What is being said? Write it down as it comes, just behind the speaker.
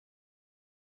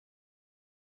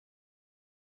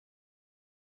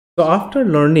So after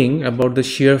learning about the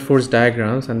shear force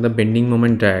diagrams and the bending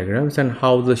moment diagrams and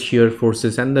how the shear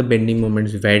forces and the bending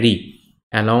moments vary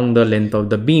along the length of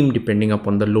the beam depending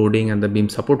upon the loading and the beam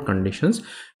support conditions,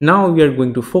 now we are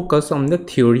going to focus on the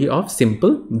theory of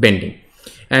simple bending.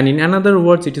 And in another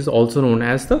words, it is also known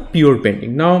as the pure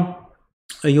bending. Now,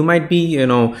 you might be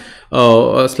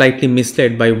slightly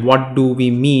misled by what do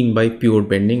we mean by pure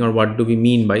bending or what do we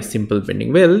mean by simple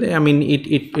bending. Well, I mean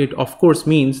it of course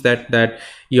means that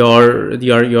you're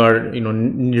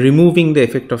removing the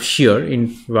effect of shear in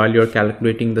while you're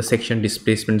calculating the section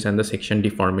displacements and the section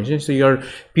deformation. So you're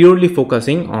purely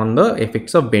focusing on the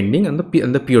effects of bending and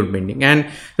the pure bending. And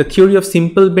the theory of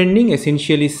simple bending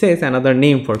essentially says, another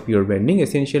name for pure bending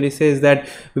essentially says, that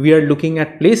we are looking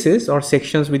at places or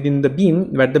sections within the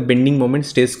beam where the bending moment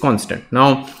stays constant.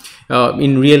 Now,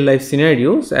 in real life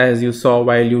scenarios, as you saw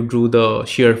while you drew the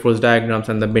shear force diagrams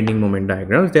and the bending moment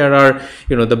diagrams, there are,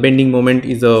 the bending moment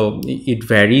is it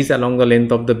varies along the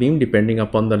length of the beam depending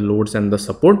upon the loads and the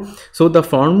support. So the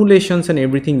formulations and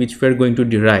everything which we are going to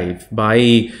derive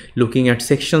by looking at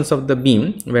sections of the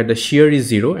beam where the shear is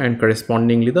 0 and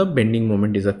correspondingly the bending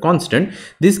moment is a constant,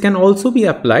 this can also be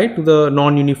applied to the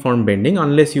non-uniform bending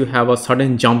unless you have a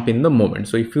sudden jump in the moment.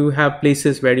 So if you have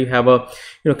places where you have a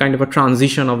kind of a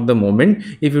transition of the moment,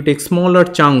 if you take smaller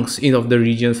chunks of the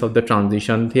regions of the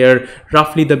transition, there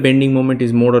roughly the bending moment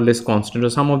is more or less constant. So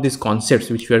some of these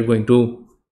concepts which we are going to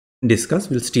discuss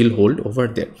will still hold over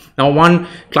there. Now, one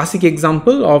classic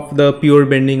example of the pure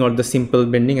bending or the simple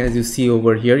bending, as you see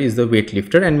over here, is the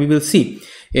weightlifter, and we will see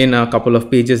in a couple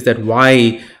of pages that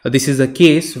why this is a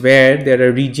case where there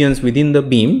are regions within the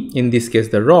beam, in this case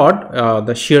the rod,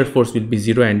 the shear force will be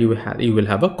 0 and you will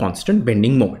have a constant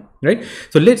bending moment, right?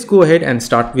 So let's go ahead and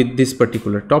start with this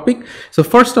particular topic. So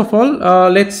first of all,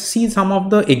 let's see some of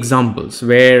the examples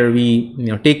where we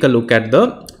take a look at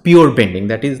the pure bending,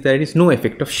 that is, there is no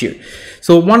effect of shear.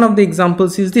 So one of the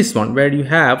examples is this one, where you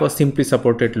have a simply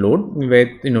supported load with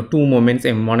two moments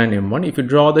m1 and m1. If you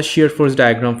draw the shear force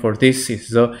diagram for this,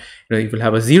 is you will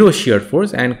have a 0 shear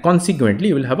force and consequently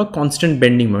you will have a constant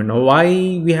bending moment. Now, why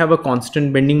we have a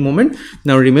constant bending moment?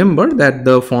 Now remember that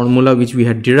the formula which we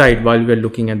had derived while we were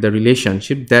looking at the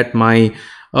relationship, that my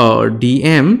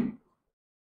dm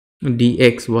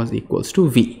dx was equals to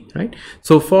v, right?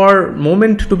 So for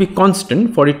moment to be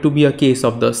constant, for it to be a case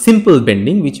of the simple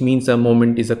bending, which means a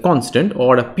moment is a constant,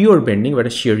 or a pure bending where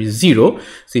the shear is 0.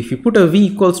 So if you put a v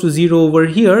equals to 0 over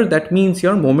here, that means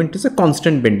your moment is a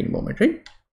constant bending moment, right?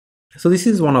 So this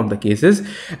is one of the cases.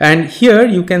 And here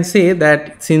you can say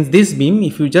that since this beam,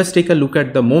 if you just take a look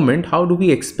at the moment, how do we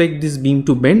expect this beam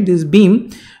to bend? This beam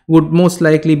would most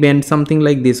likely bend something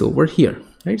like this over here,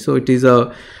 right? So it is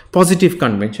a positive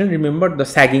convention. Remember the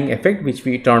sagging effect, which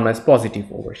we term as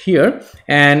positive over here.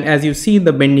 And as you see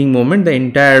the bending moment, the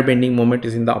entire bending moment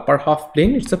is in the upper half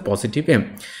plane. It's a positive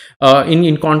m.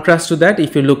 In contrast to that,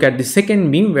 if you look at the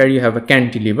second beam where you have a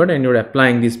cantilever and you're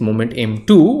applying this moment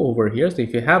m2 over here. So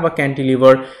if you have a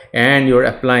cantilever and you're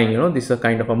applying, this is a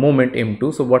kind of a moment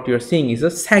m2. So what you're seeing is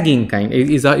a sagging kind,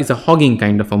 is a hogging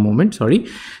kind of a moment. Sorry.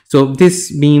 So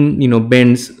this beam,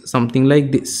 bends something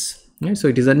like this. Right? So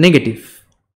it is a negative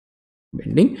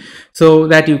bending. So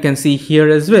that you can see here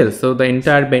as well. So the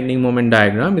entire bending moment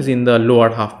diagram is in the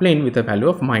lower half plane with a value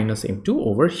of minus m2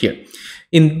 over here.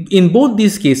 In both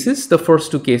these cases, the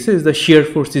first two cases, the shear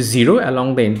force is 0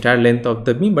 along the entire length of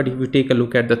the beam. But if you take a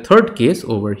look at the third case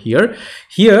over here,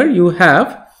 here you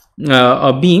have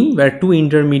a beam where two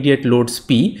intermediate loads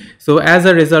P. So as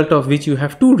a result of which you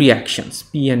have two reactions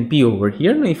P and P over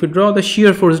here. Now if you draw the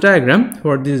shear force diagram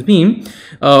for this beam,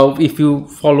 if you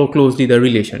follow closely the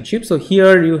relationship, so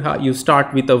here you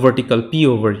start with a vertical P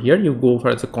over here, you go for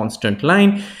as a constant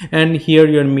line, and here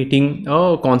you are meeting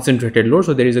a concentrated load.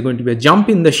 So there is going to be a jump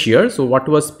in the shear. So what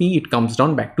was P, it comes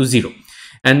down back to 0.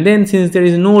 And then since there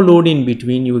is no load in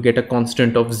between, you get a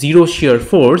constant of 0 shear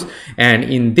force, and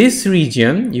in this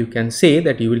region you can say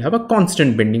that you will have a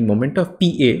constant bending moment of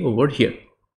PA over here,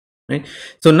 right?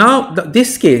 So now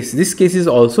this case is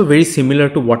also very similar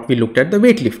to what we looked at the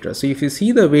weightlifter. So if you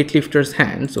see the weightlifter's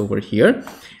hands over here,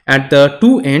 at the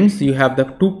two ends you have the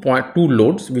two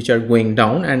loads which are going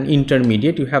down, and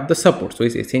intermediate you have the support. So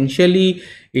it's essentially,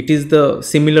 it is the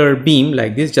similar beam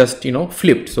like this, just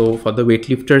flipped. So for the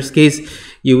weightlifter's case,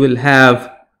 you will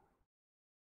have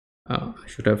I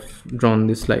should have drawn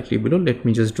this slightly below. Let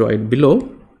me just draw it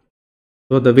below.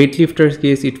 So the weightlifter's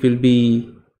case, it will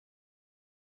be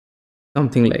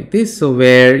something like this. So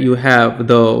where you have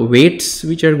the weights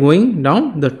which are going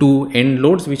down, the two end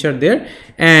loads which are there,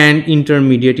 and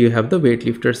intermediate you have the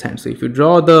weightlifter's hand. So if you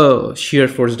draw the shear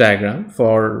force diagram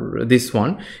for this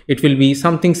one, it will be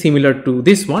something similar to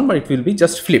this one, but it will be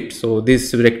just flipped. So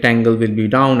this rectangle will be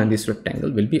down and this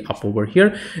rectangle will be up over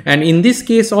here. And in this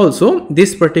case also,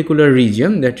 this particular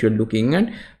region that you're looking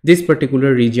at, this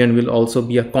particular region will also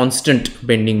be a constant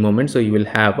bending moment. So you will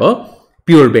have a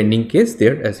pure bending case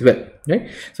there as well, right?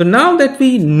 So now that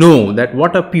we know that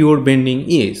what a pure bending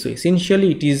is, so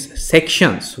essentially it is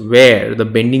sections where the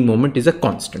bending moment is a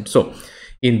constant. So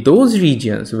in those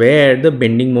regions where the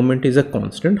bending moment is a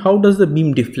constant, how does the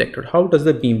beam deflect or how does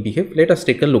the beam behave? Let us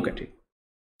take a look at it.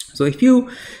 So if you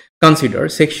consider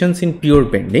sections in pure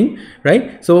bending,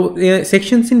 right? So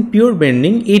sections in pure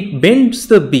bending, it bends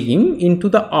the beam into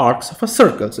the arcs of a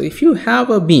circle. So if you have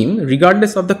a beam,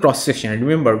 regardless of the cross section,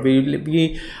 remember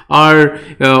we are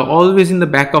always in the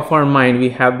back of our mind, we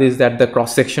have this, that the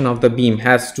cross section of the beam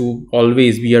has to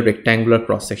always be a rectangular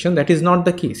cross section. That is not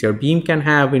the case. Your beam can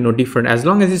have, different, as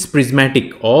long as it's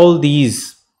prismatic, all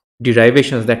these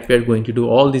derivations that we are going to do,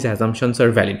 all these assumptions are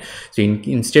valid. So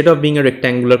instead of being a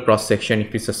rectangular cross section,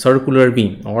 if it's a circular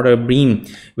beam or a beam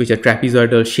which a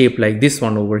trapezoidal shape like this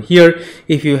one over here,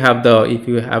 if you have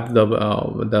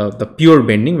the pure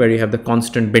bending where you have the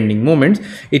constant bending moments,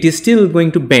 it is still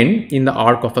going to bend in the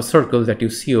arc of a circle that you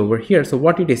see over here. So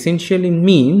what it essentially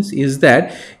means is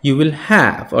that you will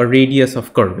have a radius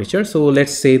of curvature. So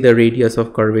let's say the radius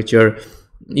of curvature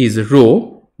is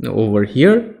rho over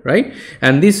here, right?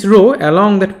 And this rho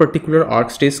along that particular arc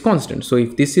stays constant. So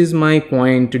if this is my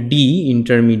point D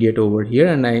intermediate over here,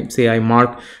 and I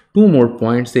mark two more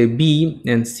points, say B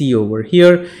and C over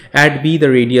here, at B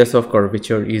the radius of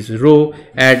curvature is rho,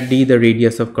 at D the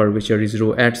radius of curvature is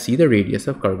rho, at C the radius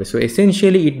of curvature. So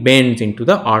essentially it bends into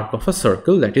the arc of a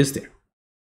circle that is there.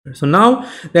 So now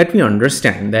that we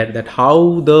understand that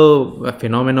how the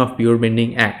phenomena of pure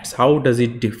bending acts, how does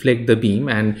it deflect the beam,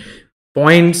 and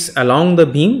points along the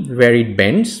beam where it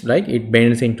bends, like it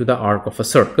bends into the arc of a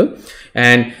circle,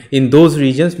 and in those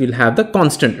regions we'll have the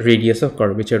constant radius of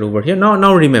curvature over here.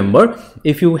 Now remember,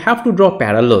 if you have to draw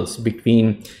parallels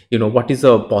between what is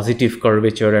a positive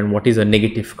curvature and what is a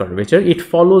negative curvature, it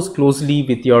follows closely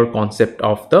with your concept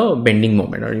of the bending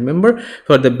moment. Now remember,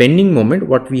 for the bending moment,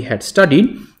 what we had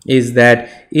studied is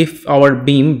that if our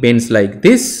beam bends like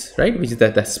this, right, which is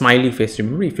the smiley face,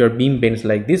 remember, if your beam bends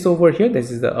like this over here,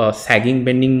 this is a sagging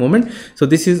bending moment. So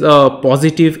this is a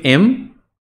positive M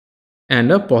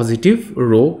and a positive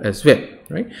rho as well,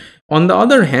 right? On the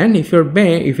other hand, if your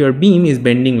beam is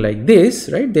bending like this,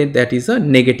 right, then that is a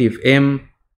negative M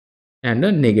and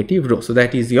a negative rho. So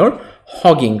that is your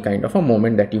hogging kind of a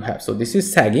moment that you have. So this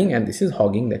is sagging and this is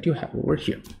hogging that you have over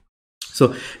here.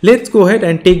 So let's go ahead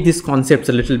and take these concepts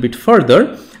a little bit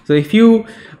further. So if you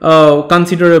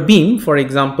consider a beam, for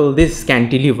example, this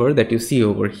cantilever that you see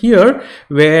over here,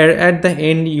 where at the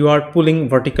end you are pulling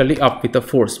vertically up with a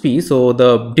force P. So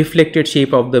the deflected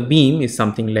shape of the beam is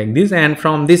something like this, and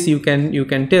from this you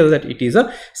can tell that it is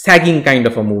a sagging kind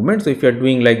of a movement. So if you are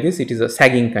doing like this, it is a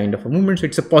sagging kind of a movement. So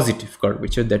it's a positive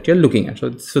curvature that you're looking at.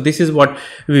 So this is what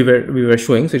we were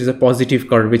showing. So it is a positive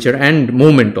curvature and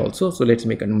moment also. So let's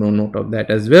make a note of that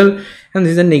as well. And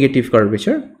this is a negative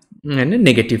curvature and a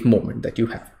negative moment that you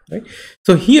have, right?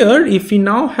 So here, if we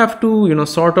now have to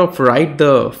sort of write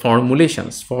the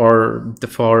formulations for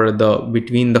the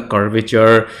between the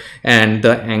curvature and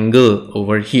the angle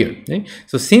over here, right?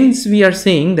 So since we are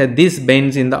saying that this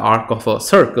bends in the arc of a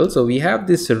circle, so we have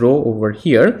this rho over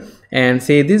here, and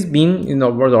say this beam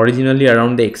was originally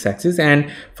around the x-axis, and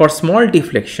for small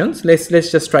deflections, let's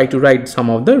just try to write some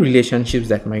of the relationships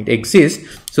that might exist.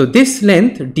 So this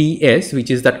length ds,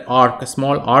 which is that arc, a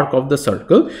small arc of the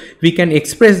circle, we can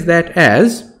express that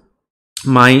as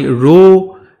my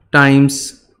rho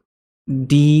times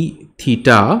d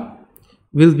theta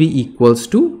will be equals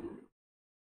to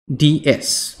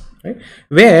ds, right?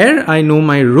 Where I know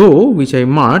my rho, which I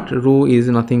marked, rho is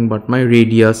nothing but my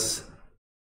radius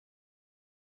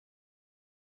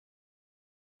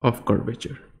of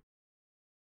curvature.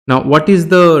 Now, what is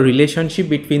the relationship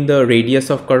between the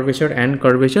radius of curvature and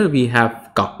curvature? We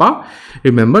have kappa.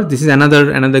 Remember, this is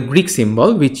another Greek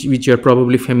symbol which you are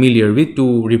probably familiar with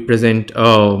to represent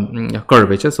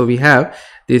curvature. So we have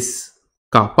this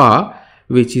kappa,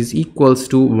 which is equals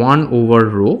to 1 over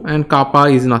rho, and kappa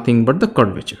is nothing but the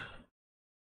curvature.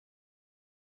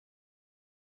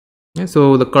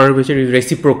 So the curvature is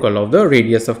reciprocal of the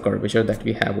radius of curvature that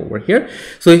we have over here.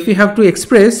 So if we have to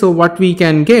express, so what we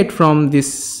can get from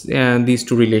this these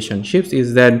two relationships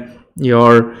is that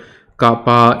your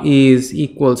kappa is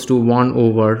equals to 1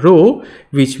 over rho,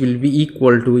 which will be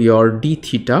equal to your d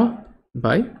theta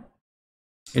by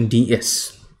ds,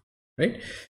 right?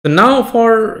 So now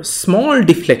for small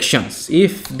deflections,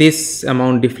 if this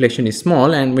amount deflection is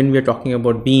small, and when we are talking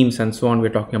about beams and so on, we're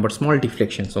talking about small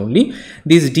deflections only,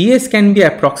 this ds can be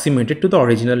approximated to the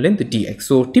original length dx.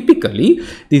 So typically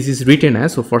this is written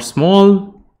as, so for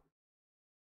small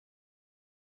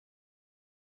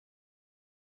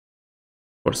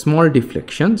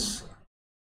deflections,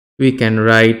 we can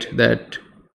write that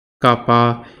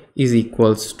kappa is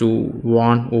equals to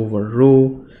 1 over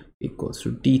rho equals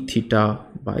to d theta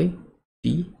by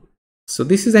d. So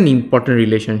this is an important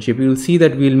relationship. You will see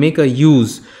that we will make a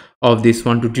use of this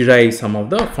one to derive some of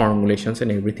the formulations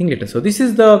and everything later. So this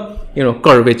is the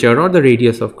curvature or the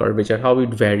radius of curvature, how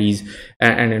it varies,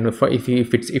 and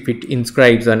if it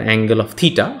inscribes an angle of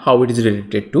theta, how it is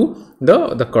related to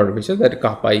the curvature, that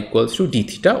kappa equals to d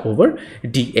theta over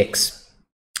dx.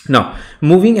 Now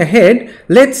moving ahead,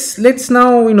 let's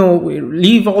now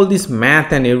leave all this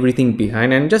math and everything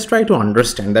behind and just try to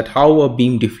understand that how a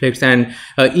beam deflects, and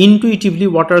intuitively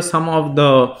what are some of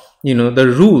the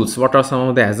the rules, what are some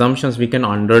of the assumptions we can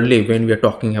underlay when we are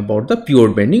talking about the pure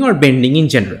bending or bending in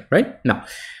general, right? Now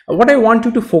what I want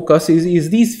you to focus is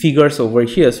these figures over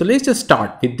here. So let's just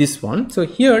start with this one. So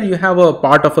here you have a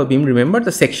part of a beam. Remember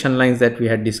the section lines that we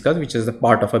had discussed, which is the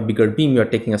part of a bigger beam. You are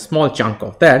taking a small chunk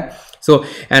of that. So,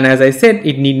 and as I said,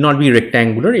 it need not be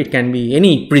rectangular, it can be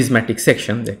any prismatic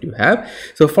section that you have.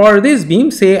 So for this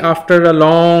beam, say after a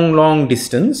long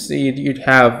distance, you'd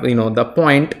have the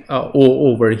point O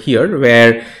over here,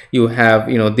 where you have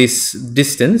this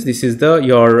distance. This is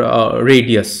your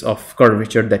radius of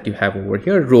curvature that you have over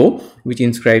here, rho, which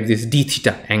inscribes this d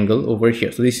theta angle over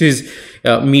here. So this is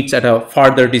meets at a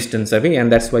farther distance away,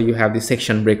 and that's why you have the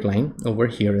section break line over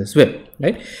here as well,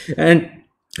 right? And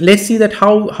let's see that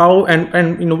how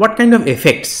and what kind of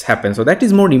effects happen. So that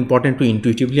is more important to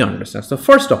intuitively understand. So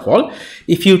first of all,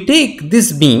 if you take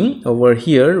this beam over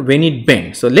here when it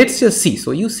bends, so let's just see.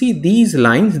 So you see these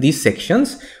lines, these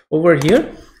sections over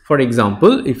here. For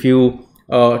example, if you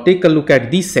take a look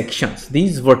at these sections,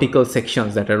 these vertical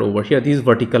sections that are over here, these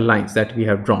vertical lines that we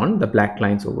have drawn, the black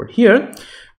lines over here,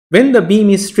 when the beam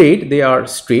is straight, they are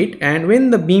straight, and when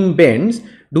the beam bends,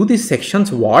 do these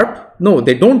sections warp? No,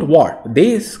 they don't warp.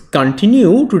 They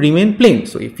continue to remain plane.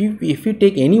 So if you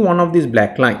take any one of these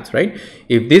black lines, right?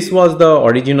 If this was the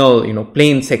original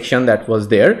plane section that was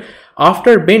there,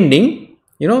 after bending,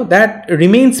 that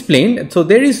remains plane. So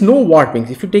there is no warping.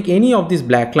 If you take any of these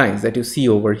black lines that you see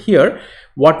over here,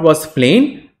 what was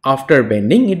plane, after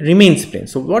bending it remains plane.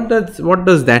 So what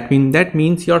does that mean? That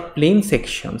means your plane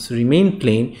sections remain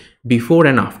plane before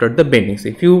and after the bending. So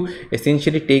if you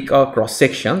essentially take a cross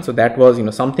section, so that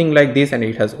was something like this, and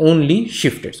it has only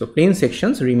shifted. So plane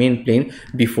sections remain plane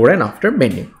before and after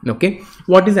bending. Okay,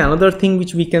 what is another thing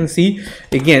which we can see?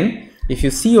 Again, if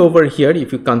you see over here,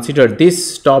 if you consider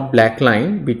this top black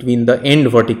line between the end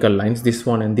vertical lines, this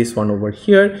one and this one over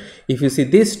here, if you see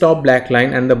this top black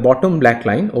line and the bottom black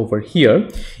line over here,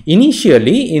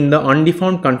 initially in the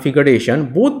undeformed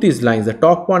configuration, both these lines, the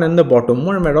top one and the bottom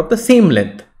one, are of the same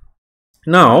length.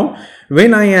 Now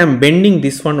when I am bending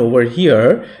this one over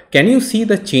here, can you see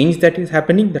the change that is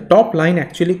happening? The top line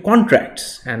actually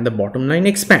contracts and the bottom line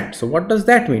expands. So what does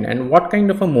that mean, and what kind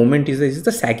of a moment is this? Is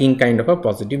the sagging kind of a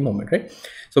positive moment, right?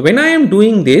 So when I am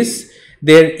doing this,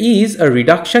 there is a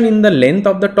reduction in the length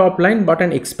of the top line but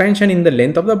an expansion in the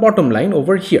length of the bottom line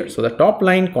over here. So the top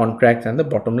line contracts and the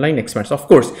bottom line expands. Of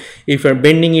course, if you're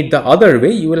bending it the other way,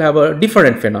 you will have a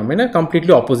different phenomena,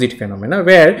 completely opposite phenomena,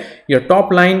 where your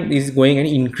top line is going an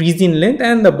increase in length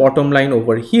and the bottom line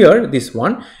over here, this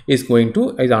one is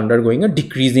undergoing a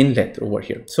decrease in length over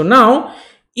here. So now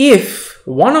if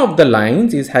one of the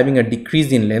lines is having a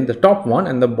decrease in length, the top one,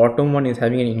 and the bottom one is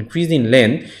having an increase in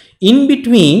length, in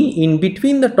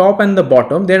between the top and the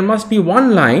bottom, there must be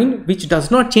one line which does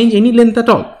not change any length at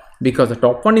all, because the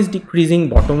top one is decreasing,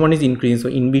 bottom one is increasing. So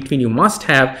in between you must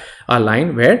have a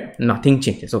line where nothing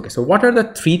changes. Okay, so what are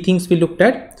the three things we looked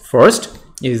at? First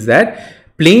is that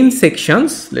plane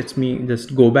sections, let me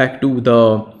just go back to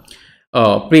the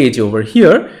page over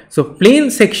here. So plane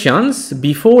sections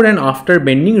before and after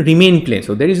bending remain plane.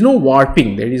 So there is no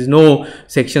warping, there is no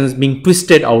sections being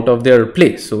twisted out of their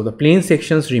place. So the plane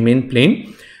sections remain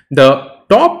plane. The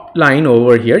top line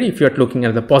over here, if you are looking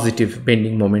at the positive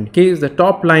bending moment case, the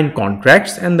top line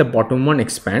contracts and the bottom one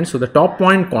expands. So the top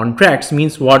point contracts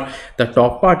means what? The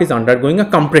top part is undergoing a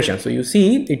compression. So you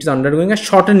see it is undergoing a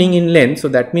shortening in length. So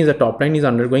that means the top line is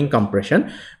undergoing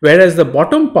compression, whereas the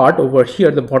bottom part over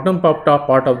here, the bottom top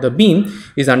part of the beam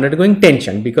is undergoing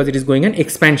tension because it is going an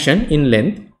expansion in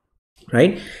length,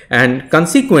 right? And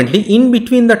consequently, in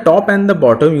between the top and the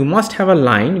bottom, you must have a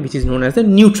line which is known as the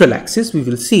neutral axis. We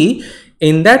will see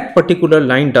in that particular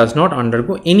line does not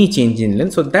undergo any change in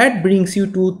length. So that brings you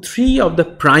to three of the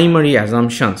primary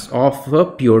assumptions of a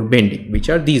pure bending, which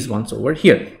are these ones over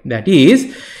here. That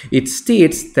is, it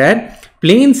states that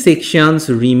plane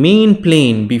sections remain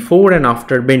plane before and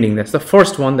after bending. That's the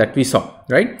first one that we saw,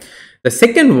 right? The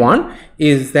second one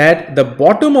is that the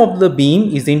bottom of the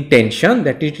beam is in tension,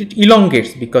 that it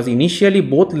elongates, because initially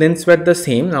both lengths were the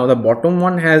same. Now the bottom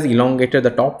one has elongated, the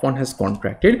top one has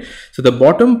contracted. So the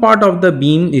bottom part of the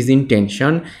beam is in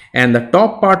tension and the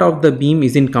top part of the beam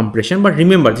is in compression. But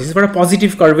remember, this is for a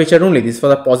positive curvature only. This is for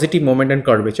the positive moment and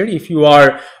curvature. If you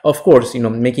are, of course,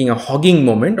 making a hogging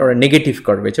moment or a negative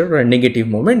curvature or a negative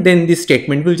moment, then this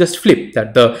statement will just flip,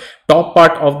 that the top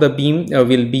part of the beam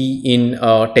will be in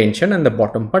tension and the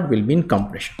bottom part will be in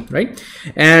compression, right?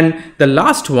 And the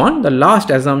last one, the last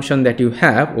assumption that you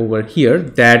have over here,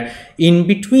 that in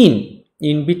between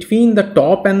the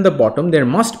top and the bottom there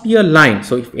must be a line.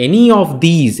 So if any of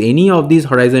these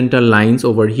horizontal lines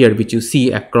over here which you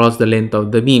see across the length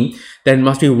of the beam, there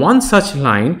must be one such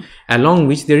line along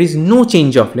which there is no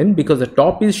change of length, because the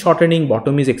top is shortening,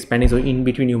 bottom is expanding. So in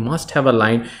between you must have a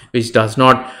line which does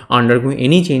not undergo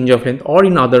any change of length, or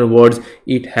in other words,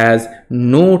 it has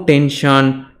no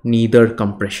tension, neither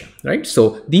compression, right?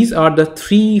 So these are the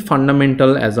three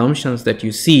fundamental assumptions that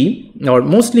you see, or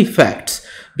mostly facts,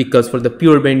 because for the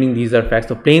pure bending these are facts.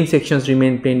 So plane sections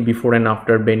remain plane before and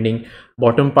after bending,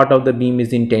 bottom part of the beam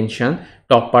is in tension,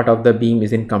 top part of the beam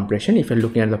is in compression if you're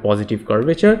looking at the positive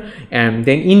curvature, and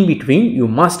then in between you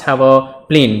must have a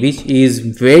plane which is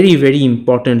very, very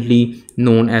importantly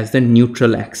known as the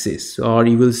neutral axis, or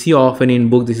you will see often in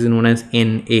book this is known as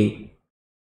NA,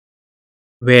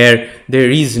 where there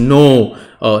is no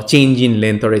change in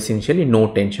length, or essentially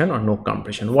no tension or no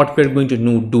compression. What we're going to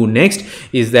do next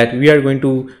is that we are going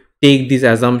to take these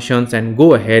assumptions and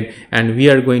go ahead and we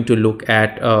are going to look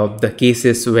at the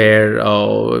cases where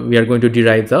we are going to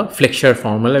derive the flexure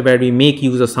formula, where we make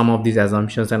use of some of these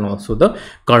assumptions and also the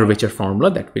curvature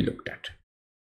formula that we looked at.